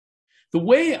The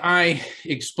way I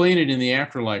explain it in the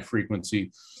afterlife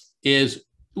frequency is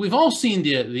we've all seen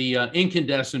the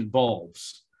incandescent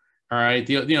bulbs. All right,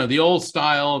 the old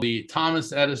style, the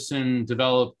Thomas Edison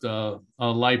developed a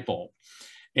light bulb,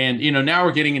 and now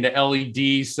we're getting into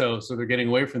LEDs, so they're getting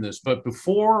away from this. But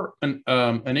before an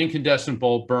incandescent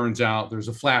bulb burns out, there's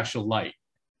a flash of light.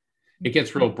 It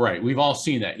gets real bright. We've all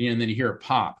seen that, and then you hear it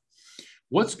pop.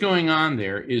 What's going on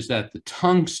there is that the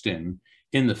tungsten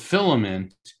in the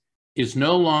filament is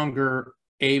no longer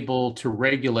able to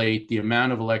regulate the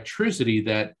amount of electricity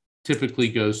that typically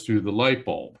goes through the light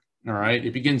bulb. All right,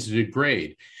 it begins to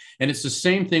degrade. And it's the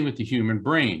same thing with the human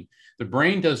brain. The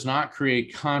brain does not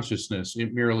create consciousness,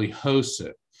 it merely hosts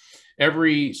it.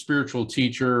 Every spiritual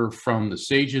teacher from the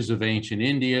sages of ancient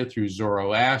India through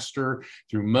Zoroaster,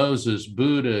 through Moses,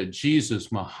 Buddha,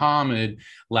 Jesus, Muhammad,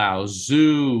 Lao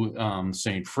Tzu,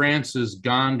 St. Francis,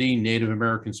 Gandhi, Native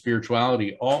American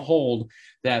spirituality, all hold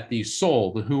that the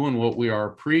soul, the who and what we are,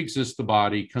 pre-exists the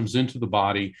body, comes into the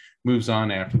body, moves on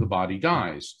after the body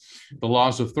dies. The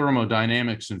laws of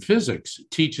thermodynamics and physics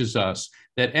teaches us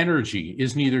that energy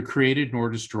is neither created nor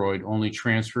destroyed, only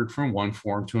transferred from one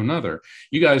form to another.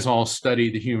 You guys all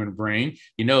study the human brain.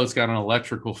 You know it's got an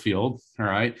electrical field, all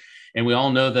right? And we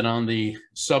all know that on the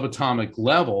subatomic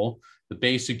level, the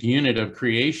basic unit of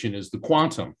creation is the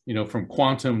quantum. From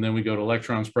quantum, then we go to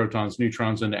electrons, protons,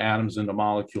 neutrons, into atoms, into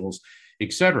molecules,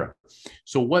 etc.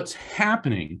 So what's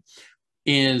happening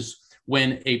is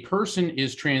when a person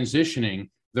is transitioning,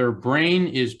 their brain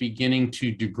is beginning to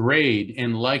degrade,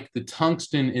 and like the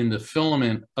tungsten in the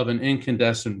filament of an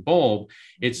incandescent bulb,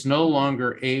 it's no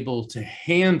longer able to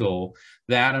handle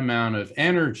that amount of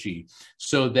energy,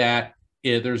 so that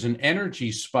there's an energy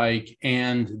spike,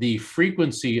 and the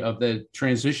frequency of the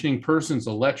transitioning person's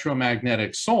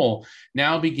electromagnetic soul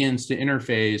now begins to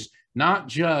interface not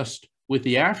just with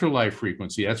the afterlife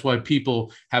frequency. That's why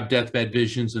people have deathbed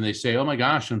visions and they say, oh my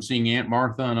gosh, I'm seeing Aunt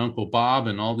Martha and Uncle Bob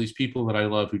and all these people that I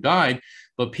love who died.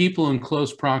 But people in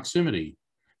close proximity,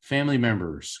 family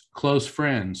members, close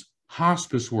friends,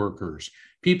 hospice workers,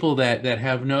 people that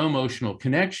have no emotional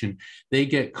connection, they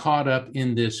get caught up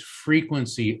in this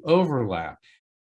frequency overlap.